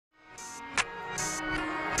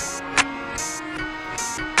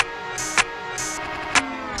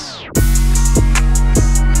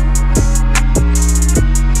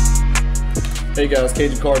Hey guys,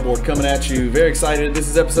 Cajun Cardboard coming at you. Very excited. This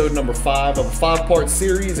is episode number 5 of a 5-part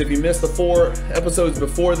series. If you missed the 4 episodes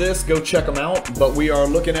before this, go check them out. But we are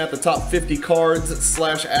looking at the top 50 cards /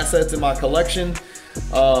 assets in my collection.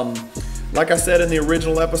 Like I said in the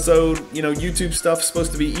original episode, you know, YouTube stuff is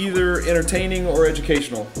supposed to be either entertaining or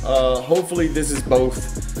educational. Hopefully this is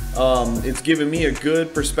both. It's given me a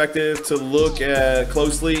good perspective to look at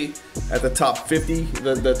closely at the top 50,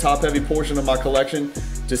 the top heavy portion of my collection,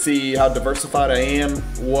 to see how diversified I am,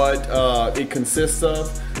 what it consists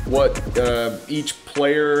of, what each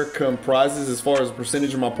player comprises as far as a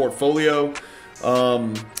percentage of my portfolio.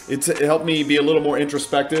 It helped me be a little more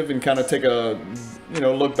introspective and kind of take a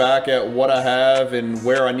look back at what I have and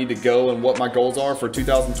where I need to go and what my goals are for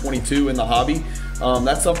 2022 in the hobby.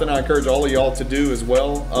 That's something I encourage all of y'all to do as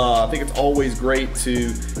well. I think it's always great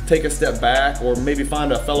to take a step back or maybe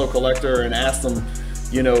find a fellow collector and ask them,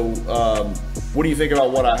 what do you think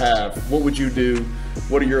about what I have? What would you do?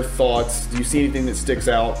 What are your thoughts? Do you see anything that sticks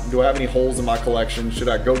out? Do I have any holes in my collection? Should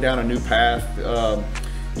I go down a new path?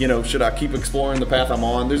 Should I keep exploring the path I'm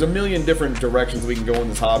on? There's a million different directions we can go in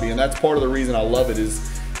this hobby, and that's part of the reason I love it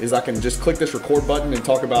is I can just click this record button and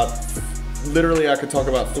talk about, literally I could talk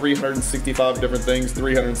about 365 different things,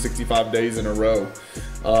 365 days in a row.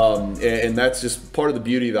 And that's just part of the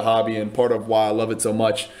beauty of the hobby and part of why I love it so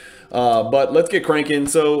much. But let's get cranking.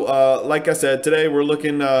 So like I said, today we're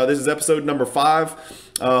looking, this is episode number 5.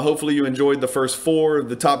 Hopefully you enjoyed the first 4.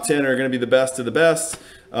 The top 10 are going to be the best of the best.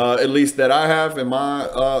 At least that I have in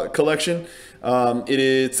my collection.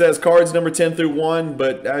 It says cards number 10 through 1,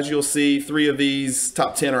 but as you'll see, 3 of these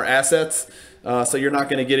top 10 are assets. So you're not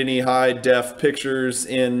going to get any high def pictures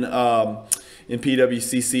in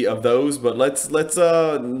PWCC of those. But let's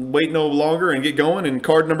wait no longer and get going. And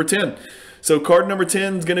card number 10. So card number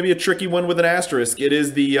 10 is going to be a tricky one with an asterisk. It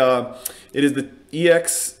is the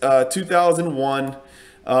EX 2001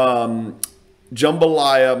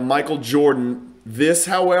 Jambalaya Michael Jordan. This,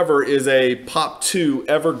 however, is a Pop 2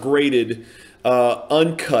 ever graded,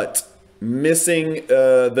 uncut, missing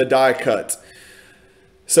the die cut.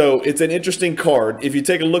 So it's an interesting card. If you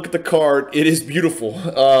take a look at the card, it is beautiful.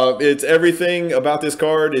 It's everything about this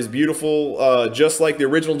card is beautiful, just like the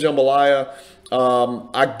original Jambalaya.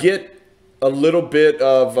 I get a little bit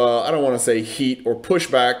of, I don't want to say heat or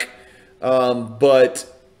pushback, but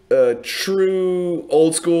true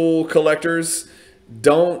old school collectors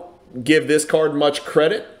don't give this card much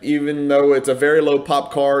credit, even though it's a very low pop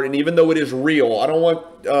card, and even though it is real. I don't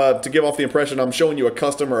want to give off the impression I'm showing you a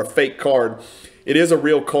custom or a fake card. It is a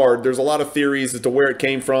real card. There's a lot of theories as to where it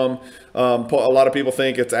came from. A lot of people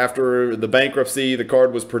think it's after the bankruptcy, the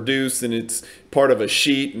card was produced and it's part of a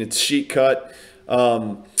sheet and it's sheet cut.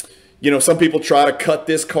 Some people try to cut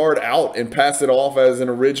this card out and pass it off as an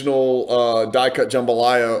original die cut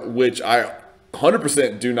Jambalaya, which I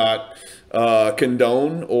 100% do not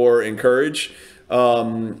condone or encourage.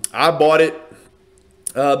 I bought it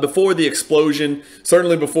before the explosion,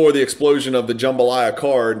 certainly before the explosion of the Jambalaya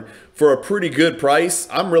card, for a pretty good price.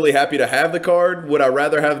 I'm really happy to have the card. Would I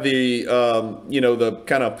rather have the the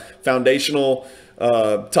kind of foundational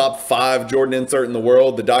top 5 Jordan insert in the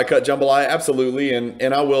world, the die cut Jambalaya? Absolutely,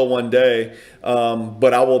 and I will one day.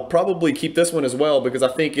 But I will probably keep this one as well because I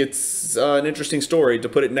think it's an interesting story to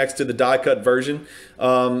put it next to the die cut version,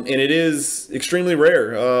 and it is extremely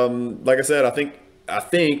rare. Like I said, I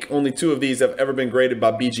think only 2 of these have ever been graded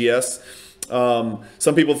by BGS.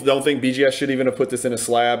 Some people don't think BGS should even have put this in a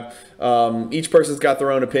slab. Each person's got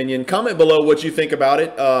their own opinion. Comment below what you think about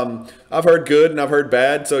it. I've heard good and I've heard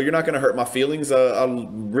bad, so you're not going to hurt my feelings. I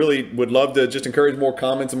really would love to just encourage more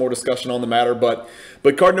comments and more discussion on the matter. But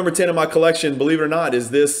card number 10 in my collection, believe it or not, is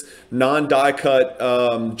this non-die cut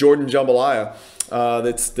Jordan Jambalaya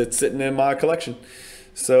that's sitting in my collection.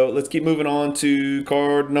 So let's keep moving on to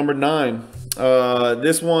card number 9.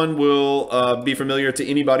 This one will be familiar to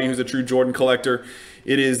anybody who's a true Jordan collector.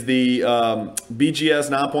 It is the BGS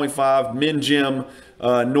 9.5 Min Gym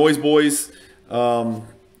Noise Boys.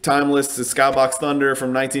 Timeless is Skybox Thunder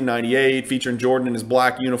from 1998, featuring Jordan in his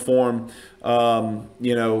black uniform. It's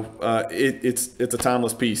a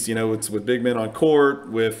timeless piece. It's with big men on court,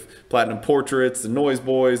 with platinum portraits, the Noise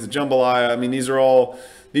Boys, the Jambalaya. I mean, these are all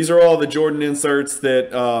the Jordan inserts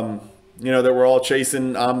that that we're all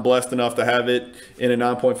chasing. I'm blessed enough to have it in a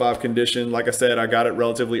 9.5 condition. Like I said, I got it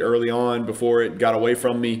relatively early on before it got away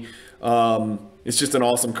from me. It's just an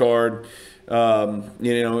awesome card.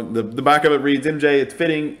 You know, the back of it reads, MJ, it's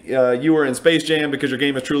fitting you were in Space Jam because your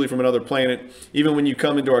game is truly from another planet. Even when you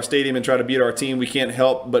come into our stadium and try to beat our team, we can't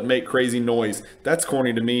help but make crazy noise. That's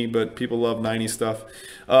corny to me, but people love 90s stuff.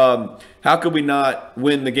 How could we not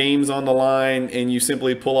win the games on the line and you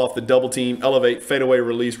simply pull off the double team, elevate, fadeaway,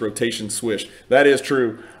 release, rotation, swish? That is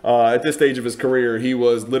true. At this stage of his career, he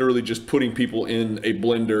was literally just putting people in a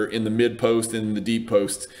blender in the mid post and the deep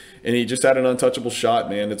post. And he just had an untouchable shot,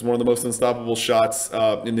 man. It's one of the most unstoppable shots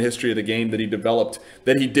in the history of the game that he developed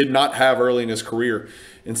that he did not have early in his career.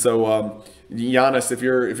 And so, Giannis, if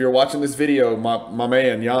you're watching this video, my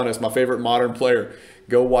man, Giannis, my favorite modern player,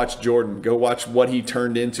 go watch Jordan. Go watch what he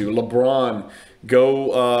turned into. LeBron,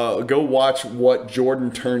 go watch what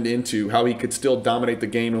Jordan turned into, how he could still dominate the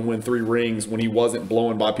game and win 3 rings when he wasn't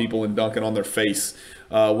blowing by people and dunking on their face.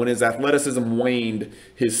 When his athleticism waned,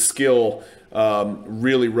 his skill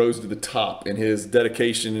really rose to the top, and his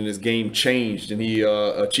dedication and his game changed, and he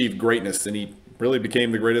achieved greatness, and he really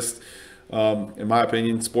became the greatest, in my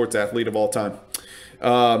opinion, sports athlete of all time.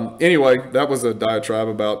 Anyway, that was a diatribe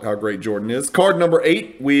about how great Jordan is. Card number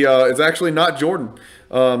 8 is actually not Jordan.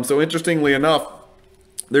 So interestingly enough,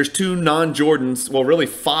 there's 2 non-Jordans, well, really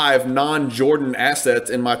 5 non-Jordan assets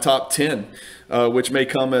in my top 10, which may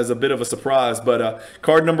come as a bit of a surprise. But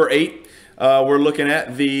card number 8, we're looking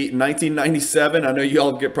at the 1997. I know you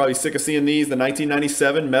all get probably sick of seeing these. The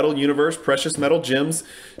 1997 Metal Universe Precious Metal Gems,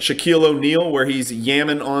 Shaquille O'Neal, where he's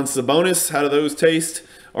yamming on Sabonis. How do those taste?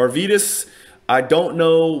 Arvidas. I don't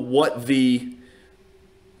know what the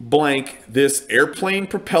blank this airplane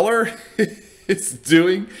propeller is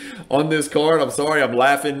doing on this card. I'm sorry, I'm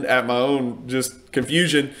laughing at my own just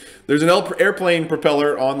confusion. There's an airplane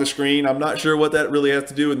propeller on the screen. I'm not sure what that really has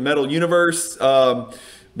to do with Metal Universe,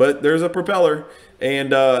 but there's a propeller,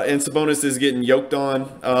 and Sabonis is getting yoked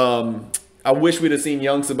on. I wish we'd have seen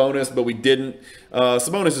young Sabonis, but we didn't.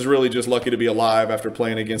 Sabonis is really just lucky to be alive after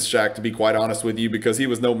playing against Shaq, to be quite honest with you, because he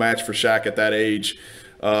was no match for Shaq at that age.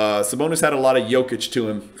 Sabonis had a lot of Jokic to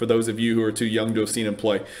him, for those of you who are too young to have seen him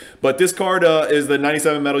play. But this card is the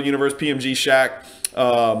 97 Metal Universe PMG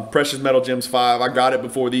Shaq, Precious Metal Gems 5. I got it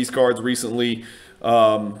before these cards recently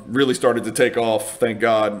really started to take off, thank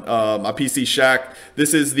God. My PC Shaq.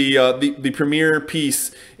 This is the premier piece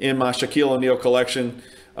in my Shaquille O'Neal collection.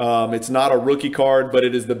 It's not a rookie card, but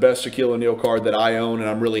it is the best Shaquille O'Neal card that I own, and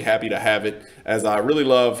I'm really happy to have it, as I really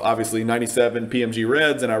love, obviously, 97 PMG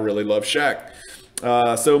Reds, and I really love Shaq.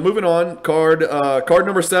 So moving on, card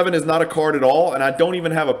number 7 is not a card at all, and I don't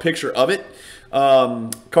even have a picture of it.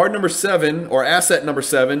 Card number 7, or asset number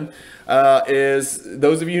 7, is,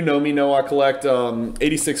 those of you who know me know I collect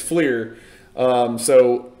 86 Fleer.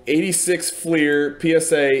 So 86 Fleer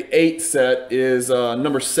PSA 8 set is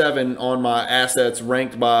number 7 on my assets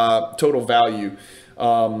ranked by total value.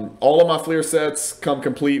 All of my Fleer sets come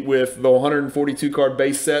complete with the 142 card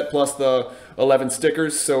base set plus the 11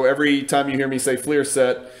 stickers. So every time you hear me say Fleer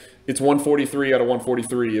set, it's 143 out of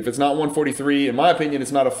 143. If it's not 143, in my opinion,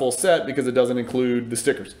 it's not a full set because it doesn't include the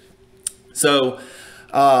stickers. So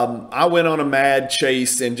I went on a mad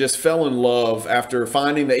chase and just fell in love after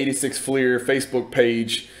finding the 86 Fleer Facebook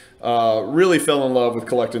page. Really fell in love with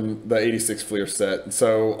collecting the 86 Fleer set.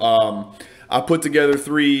 So I put together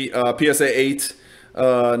 3 PSA 8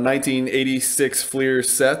 1986 Fleer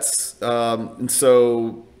sets. And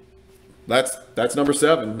so that's number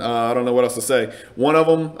 7. I don't know what else to say. One of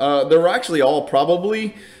them, they were actually all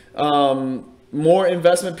probably more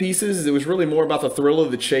investment pieces. It was really more about the thrill of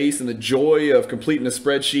the chase and the joy of completing a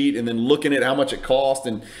spreadsheet and then looking at how much it cost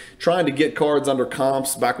and trying to get cards under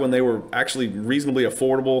comps back when they were actually reasonably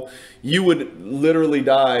affordable. You would literally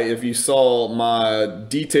die if you saw my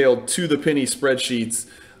detailed to the penny spreadsheets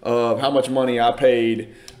of how much money I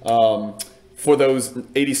paid for those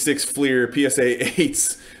 86 Fleer PSA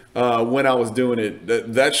 8s when I was doing it.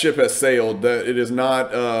 That ship has sailed. It is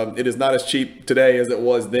not as cheap today as it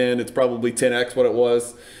was then. It's probably 10x what it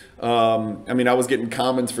was. I mean, I was getting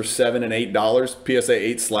commons for $7 and $8 PSA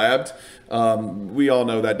 8 slabbed. We all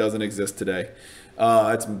know that doesn't exist today.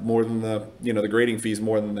 It's more than the grading fees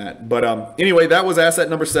more than that. But anyway, that was asset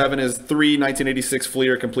number 7, is 3 1986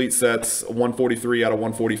 Fleer complete sets, 143 out of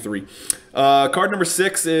 143. Card number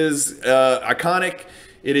 6 is iconic.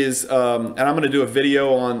 It is, and I'm going to do a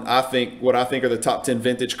video on what I think are the top 10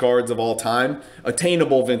 vintage cards of all time,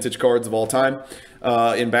 attainable vintage cards of all time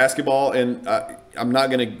in basketball. And I'm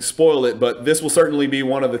not going to spoil it, but this will certainly be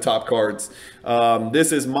one of the top cards.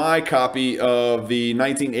 This is my copy of the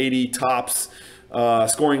 1980 Topps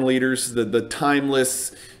scoring leaders, the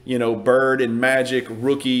timeless, Bird and Magic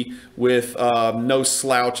rookie with no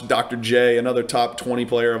slouch, Dr. J, another top 20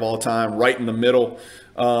 player of all time, right in the middle.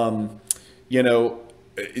 you know,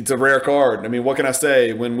 it's a rare card. I mean, what can I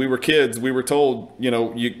say? When we were kids, we were told, you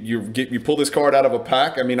know, you pull this card out of a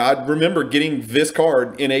pack. I mean, I remember getting this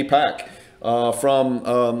card in a pack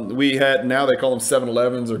we had, now they call them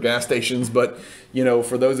 7-Elevens or gas stations, but you know,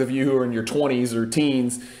 for those of you who are in your 20s or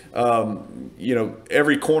teens, you know,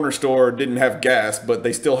 every corner store didn't have gas, but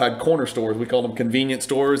they still had corner stores. We called them convenience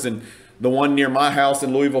stores, and the one near my house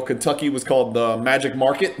in Louisville, Kentucky was called the Magic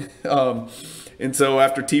Market. And so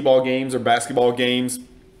after t-ball games or basketball games,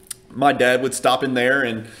 my dad would stop in there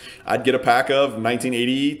and I'd get a pack of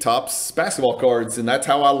 1980 Topps basketball cards. And that's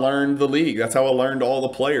how I learned the league. That's how I learned all the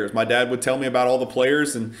players. My dad would tell me about all the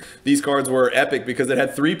players, and these cards were epic because it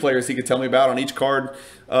had 3 players he could tell me about on each card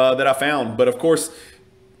that I found. But of course,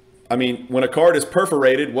 I mean, when a card is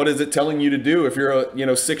perforated, what is it telling you to do? If you're a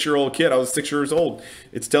 6-year-old kid, I was 6 years old,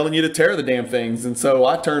 it's telling you to tear the damn things. And so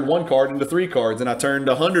I turned 1 card into 3 cards, and I turned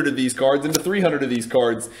 100 of these cards into 300 of these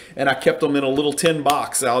cards, and I kept them in a little tin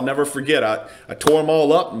box. I'll never forget. I tore them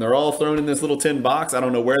all up, and they're all thrown in this little tin box. I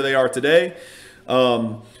don't know where they are today,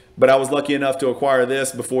 but I was lucky enough to acquire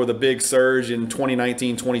this before the big surge in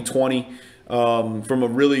 2019, 2020. From a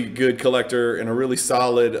really good collector and a really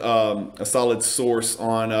solid, source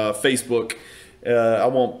on Facebook. I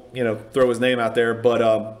won't, throw his name out there,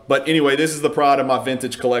 but anyway, this is the pride of my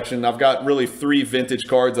vintage collection. I've got really 3 vintage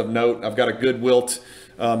cards of note. I've got a good Wilt,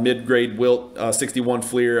 mid-grade Wilt, 61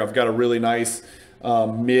 Fleer. I've got a really nice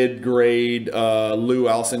mid-grade Lou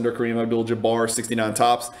Alcindor Kareem Abdul-Jabbar 69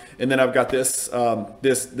 Topps, and then I've got this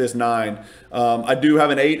 9. I do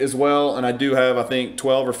have an 8 as well, and I do have, I think,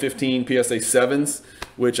 12 or 15 PSA 7s,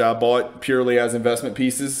 which I bought purely as investment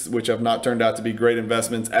pieces, which have not turned out to be great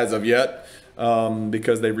investments as of yet,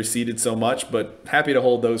 because they receded so much, but happy to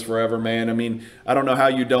hold those forever, man. I mean, I don't know how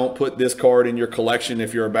you don't put this card in your collection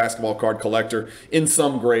if you're a basketball card collector in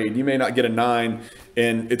some grade. You may not get a 9,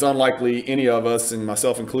 and it's unlikely any of us, and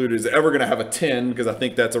myself included, is ever going to have a 10, because I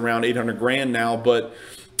think that's around 800 grand now, but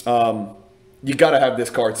you got to have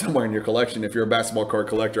this card somewhere in your collection if you're a basketball card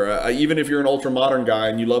collector. Even if you're an ultra modern guy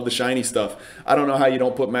and you love the shiny stuff, I don't know how you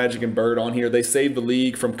don't put Magic and Bird on here. They saved the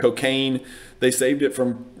league from cocaine. They saved it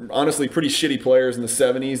from, honestly, pretty shitty players in the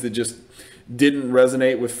 70s that just didn't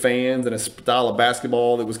resonate with fans and a style of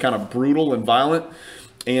basketball that was kind of brutal and violent.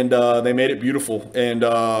 And they made it beautiful. And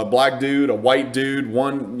black dude, a white dude,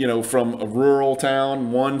 one, from a rural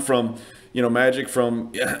town, one from, Magic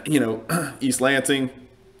from, East Lansing.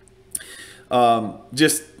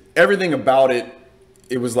 Just everything about it,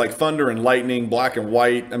 it was like thunder and lightning, black and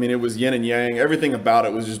white. I mean, it was yin and yang. Everything about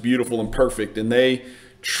it was just beautiful and perfect. And they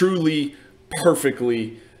truly,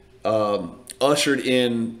 perfectly ushered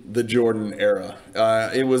in the Jordan era.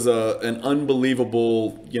 It was an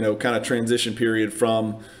unbelievable, kind of transition period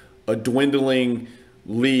from a dwindling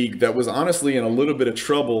league that was honestly in a little bit of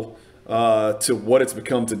trouble to what it's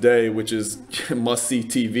become today, which is must-see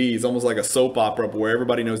TV. It's almost like a soap opera where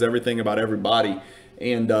everybody knows everything about everybody,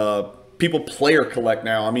 and people player collect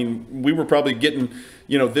now. I mean, we were probably getting,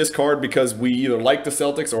 this card because we either liked the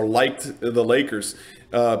Celtics or liked the Lakers.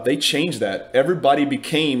 They changed that. Everybody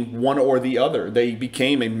became one or the other. They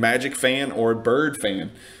became a Magic fan or a Bird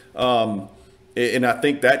fan. And I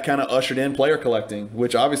think that kind of ushered in player collecting,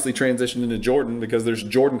 which obviously transitioned into Jordan, because there's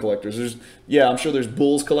Jordan collectors. I'm sure there's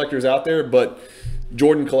Bulls collectors out there, but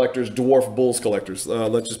Jordan collectors dwarf Bulls collectors.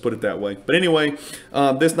 Let's just put it that way. But anyway,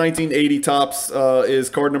 this 1980 Topps is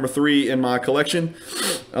card number 3 in my collection.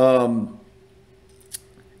 I'm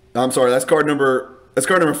sorry, that's card number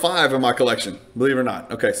 5 in my collection, believe it or not.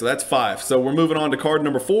 Okay, so that's 5. So we're moving on to card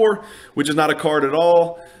number 4, which is not a card at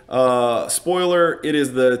all. Spoiler, it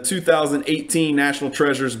is the 2018 National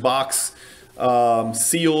Treasures box,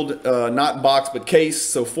 sealed, not box, but case.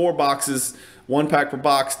 So 4 boxes, 1 pack per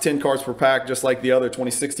box, 10 cards per pack, just like the other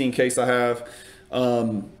 2016 case I have.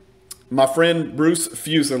 My friend Bruce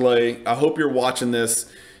Fuselier, I hope you're watching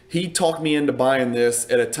this. He talked me into buying this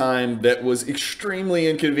at a time that was extremely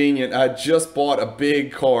inconvenient. I just bought a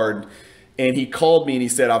big card, and he called me and he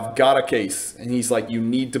said, I've got a case. And he's like, you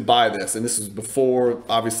need to buy this. And this was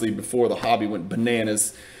obviously before the hobby went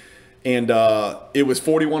bananas. And it was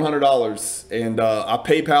 $4,100. And I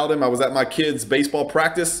PayPal'd him. I was at my kid's baseball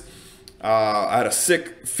practice. I had a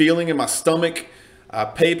sick feeling in my stomach. I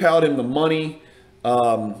PayPal'd him the money.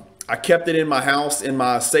 I kept it in my house, in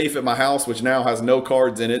my safe at my house, which now has no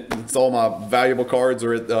cards in it. It's all my valuable cards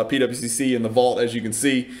are at PWCC in the vault, as you can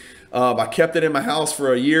see. I kept it in my house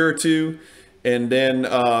for a year or 2, and then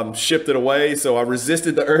shipped it away. So I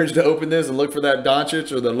resisted the urge to open this and look for that Doncic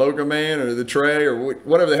or the Logo Man or the Trey or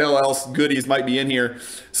whatever the hell else goodies might be in here.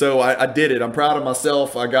 So I did it. I'm proud of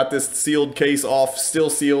myself. I got this sealed case off, still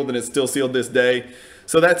sealed, and it's still sealed this day.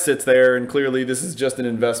 So that sits there, and clearly this is just an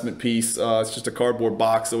investment piece. It's just a cardboard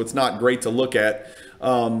box, so it's not great to look at.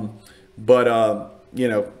 You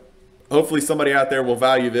know, hopefully somebody out there will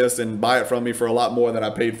value this and buy it from me for a lot more than I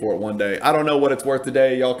paid for it one day. I don't know what it's worth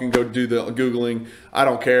today. Y'all can go do the Googling. I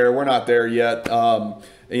don't care. We're not there yet.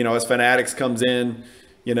 You know, as Fanatics comes in,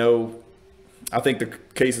 you know, I think the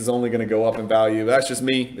case is only going to go up in value. That's just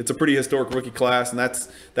me. It's a pretty historic rookie class, and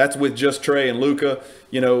that's with just Trey and Luka.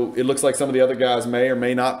 You know, it looks like some of the other guys may or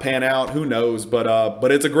may not pan out. Who knows? But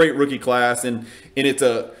it's a great rookie class, and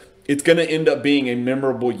it's going to end up being a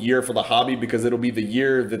memorable year for the hobby, because it'll be the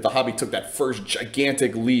year that the hobby took that first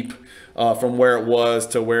gigantic leap from where it was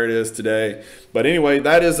to where it is today. But anyway,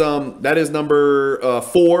 that is number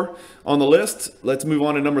 4 on the list. Let's move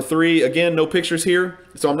on to number 3. Again, no pictures here,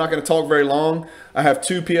 so I'm not going to talk very long. I have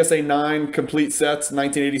 2 PSA 9 complete sets,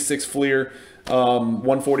 1986 Fleer,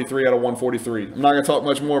 143 out of 143. I'm not going to talk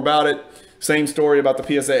much more about it. Same story about the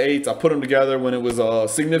PSA 8s. I put them together when it was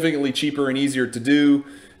significantly cheaper and easier to do.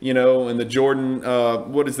 You know, and the Jordan,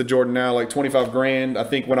 what is the Jordan now? Like 25 grand. I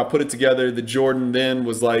think when I put it together, the Jordan then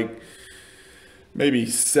was like maybe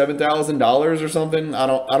 $7,000 or something. I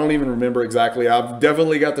don't even remember exactly. I've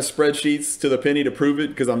definitely got the spreadsheets to the penny to prove it,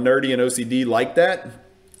 because I'm nerdy and OCD like that.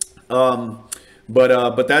 But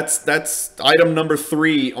that's item number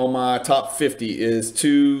 3 on my top 50 is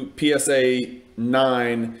 2 PSA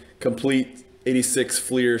 9 complete 86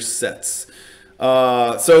 Fleer sets.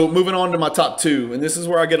 So moving on to my top 2, and this is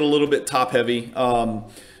where I get a little bit top heavy.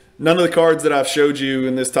 None of the cards that I've showed you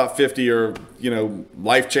in this top 50 are, you know,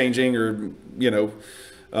 life-changing, or, you know,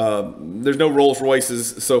 there's no Rolls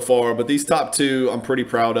Royces so far, but these top 2 I'm pretty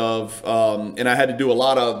proud of. And I had to do a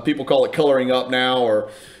lot of, people call it coloring up now,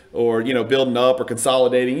 or you know, building up or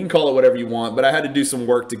consolidating. You can call it whatever you want, but I had to do some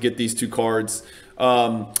work to get these 2 cards.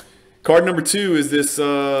 Card number 2 is this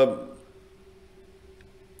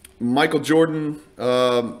Michael Jordan.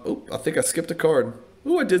 Oh, I think I skipped a card.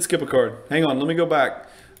 Oh, I did skip a card. Hang on, let me go back.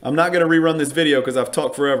 I'm not going to rerun this video because I've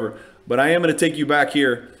talked forever, but I am going to take you back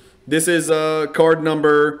here. This is card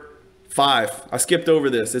number 5. I skipped over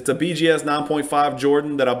this. It's a BGS 9.5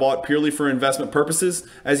 Jordan that I bought purely for investment purposes.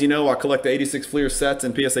 As you know, I collect the 86 Fleer sets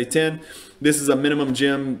and PSA 10. This is a minimum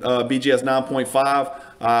gem BGS 9.5.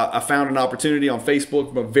 I found an opportunity on Facebook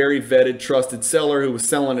from a very vetted, trusted seller who was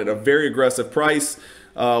selling at a very aggressive price.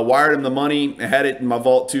 Wired him the money, had it in my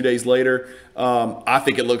vault 2 days later. I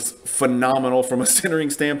think it looks phenomenal from a centering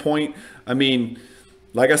standpoint. I mean,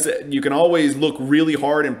 like I said, you can always look really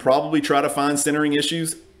hard and probably try to find centering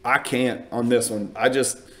issues. I can't on this one.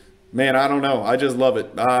 Man, I don't know. I just love it.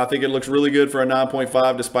 I think it looks really good for a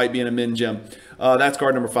 9.5 despite being a min gem. That's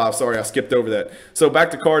card number 5. Sorry, I skipped over that. So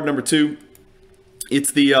back to card number 2.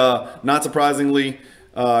 It's the, not surprisingly,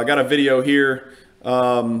 I got a video here.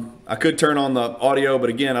 I could turn on the audio, but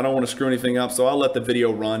again, I don't want to screw anything up, so I'll let the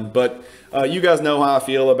video run. But you guys know how I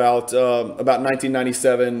feel about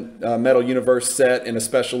 1997 Metal Universe set, and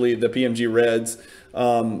especially the PMG Reds.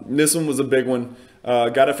 This one was a big one.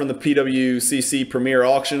 Got it from the PWCC Premier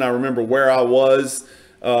Auction. I remember where I was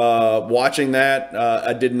watching that.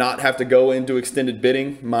 I did not have to go into extended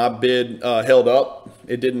bidding. My bid held up.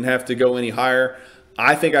 It didn't have to go any higher.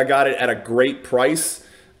 I think I got it at a great price.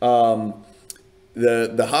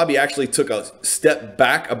 The hobby actually took a step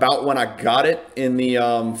back about when I got it in the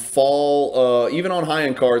fall. Even on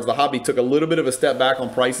high-end cards, the hobby took a little bit of a step back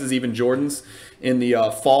on prices, even Jordans, in the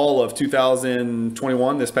fall of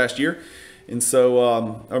 2021, this past year. And so,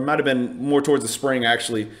 or it might have been more towards the spring,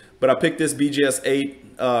 actually. But I picked this BGS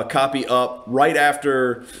 8 copy up right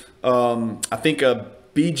after, I think a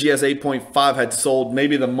BGS 8.5 had sold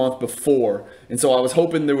maybe the month before. And so I was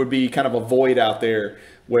hoping there would be kind of a void out there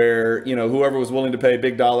where, you know, whoever was willing to pay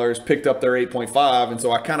big dollars picked up their 8.5. And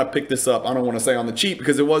so I kind of picked this up. I don't want to say on the cheap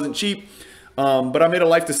because it wasn't cheap, but I made a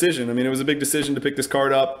life decision. I mean, it was a big decision to pick this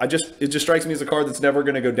card up. It just strikes me as a card that's never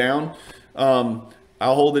going to go down.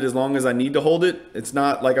 I'll hold it as long as I need to hold it. It's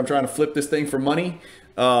not like I'm trying to flip this thing for money.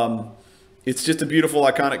 It's just a beautiful,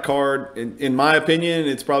 iconic card. In my opinion,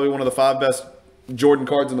 it's probably one of the 5 best Jordan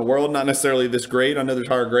cards in the world. Not necessarily this grade. I know there's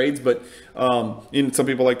higher grades, but some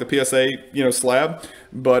people like the PSA, you know, slab.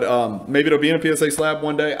 But maybe it'll be in a PSA slab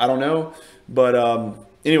one day. I don't know. But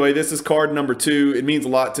anyway, this is card number 2. It means a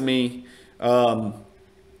lot to me.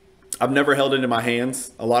 I've never held it in my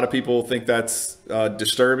hands. A lot of people think that's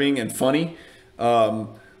disturbing and funny.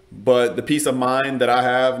 But the peace of mind that I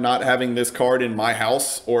have not having this card in my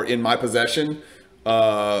house or in my possession,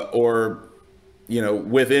 or, you know,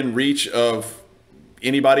 within reach of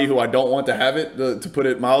anybody who I don't want to have it, to put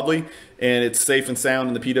it mildly, and it's safe and sound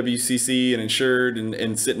in the PWCC and insured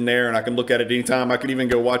and sitting there, and I can look at it anytime. I could even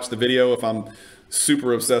go watch the video if I'm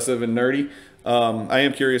super obsessive and nerdy. I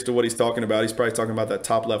am curious to what he's talking about. He's probably talking about that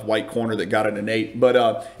top left white corner that got it an 8.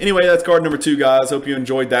 But anyway, that's card number 2, guys. Hope you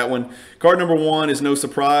enjoyed that one. Card number 1 is no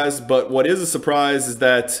surprise, but what is a surprise is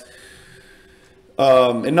that,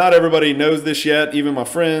 and not everybody knows this yet, even my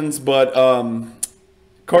friends, but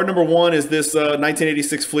card number 1 is this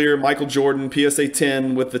 1986 Fleer Michael Jordan PSA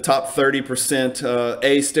 10 with the top 30%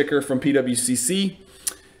 A sticker from PWCC.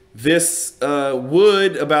 This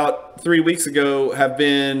would, about 3 weeks ago, have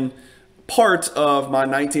been part of my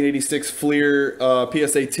 1986 Fleer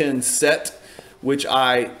PSA 10 set, which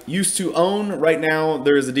I used to own. Right now,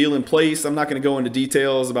 there is a deal in place. I'm not going to go into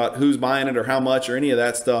details about who's buying it or how much or any of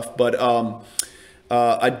that stuff, but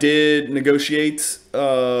I did negotiate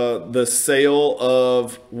the sale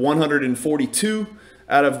of 142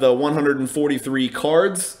 out of the 143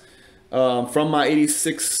 cards from my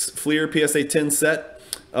 86 Fleer PSA 10 set.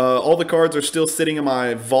 All the cards are still sitting in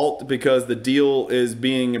my vault because the deal is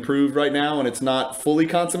being approved right now and it's not fully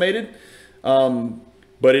consummated.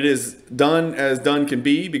 But it is done as done can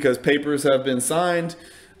be because papers have been signed.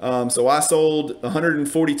 So I sold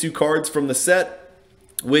 142 cards from the set,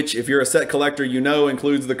 which if you're a set collector, you know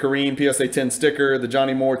includes the Kareem PSA 10 sticker, the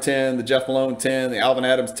Johnny Moore 10, the Jeff Malone 10, the Alvin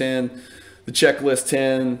Adams 10, the Checklist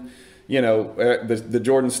 10, you know, the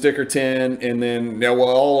Jordan sticker 10, and then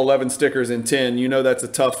all 11 stickers in 10. You know that's a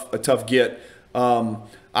tough get.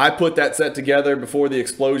 I put that set together before the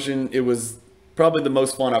explosion. It was probably the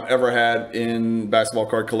most fun I've ever had in basketball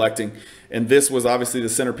card collecting, and this was obviously the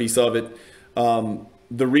centerpiece of it.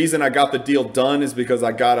 The reason I got the deal done is because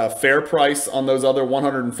I got a fair price on those other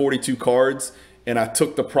 142 cards, and I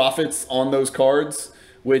took the profits on those cards,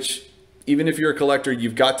 which even if you're a collector,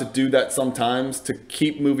 you've got to do that sometimes to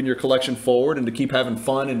keep moving your collection forward and to keep having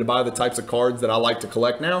fun and to buy the types of cards that I like to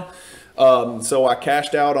collect now. So I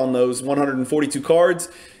cashed out on those 142 cards.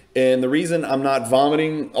 And the reason I'm not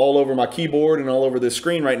vomiting all over my keyboard and all over this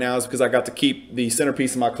screen right now is because I got to keep the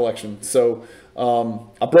centerpiece of my collection. So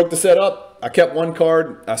I broke the set up. I kept one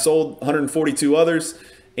card. I sold 142 others.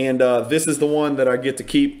 And this is the one that I get to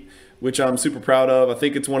keep, which I'm super proud of. I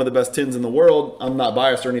think it's one of the best 10s in the world. I'm not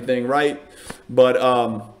biased or anything, right? But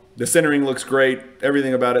the centering looks great.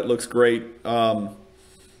 Everything about it looks great.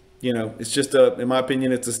 You know, it's just in my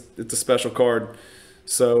opinion, it's a special card.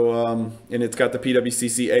 So, and it's got the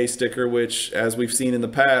PWCC A sticker, which, as we've seen in the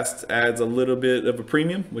past, adds a little bit of a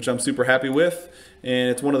premium, which I'm super happy with. And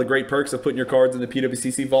it's one of the great perks of putting your cards in the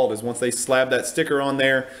PWCC Vault is once they slab that sticker on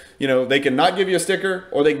there, you know, they can not give you a sticker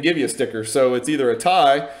or they can give you a sticker. So it's either a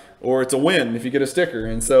tie or it's a win if you get a sticker.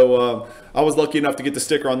 And so I was lucky enough to get the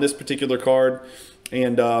sticker on this particular card.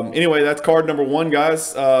 And anyway, that's card number 1,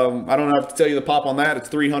 guys. I don't have to tell you the pop on that. It's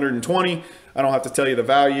 320. I don't have to tell you the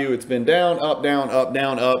value. It's been down, up, down, up,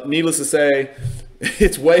 down, up. Needless to say,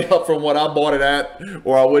 it's way up from what I bought it at,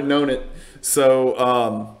 or I wouldn't own it.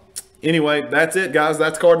 So anyway, that's it, guys.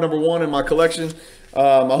 That's card number 1 in my collection.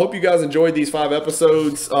 I hope you guys enjoyed these 5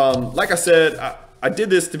 episodes. Like I said, I did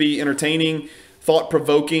this to be entertaining,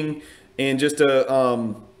 thought-provoking, and just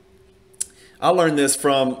to I learned this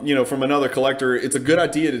from another collector. It's a good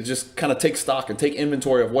idea to just kind of take stock and take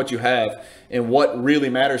inventory of what you have and what really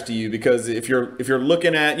matters to you. Because if you're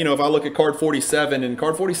looking at, if I look at card 47, and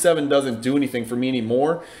card 47 doesn't do anything for me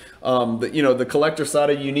anymore. The collector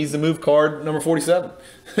side of you needs to move card number 47.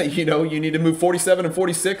 You need to move 47 and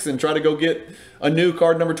 46 and try to go get a new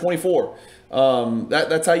card number 24.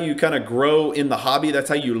 That's how you kind of grow in the hobby. That's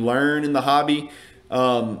how you learn in the hobby.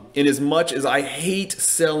 In as much as I hate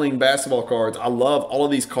selling basketball cards, I love all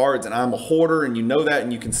of these cards and I'm a hoarder, and you know that,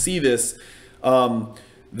 and you can see this.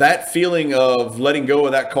 That feeling of letting go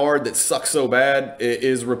of that card that sucks so bad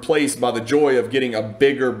is replaced by the joy of getting a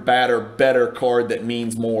bigger, badder, better card that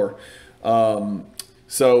means more.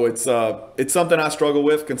 So it's something I struggle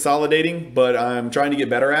with, consolidating, but I'm trying to get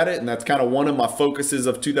better at it, and that's kind of one of my focuses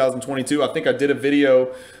of 2022. I think I did a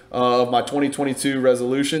video of my 2022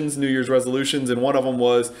 resolutions, New Year's resolutions, and one of them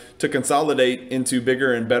was to consolidate into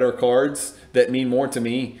bigger and better cards that mean more to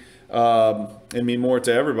me and mean more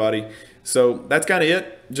to everybody. So that's kind of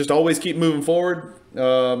it. Just always keep moving forward.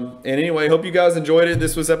 And anyway, hope you guys enjoyed it.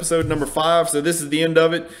 This was episode number 5, so this is the end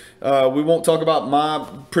of it. We won't talk about my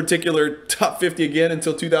particular top 50 again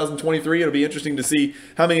until 2023. It'll be interesting to see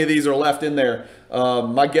how many of these are left in there.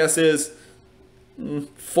 My guess is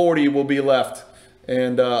 40 will be left,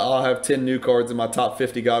 and I'll have 10 new cards in my top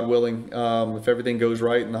 50, God willing, if everything goes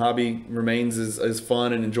right and the hobby remains as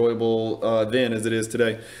fun and enjoyable then as it is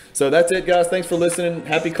today. So that's it, guys. Thanks for listening.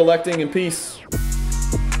 Happy collecting, and peace.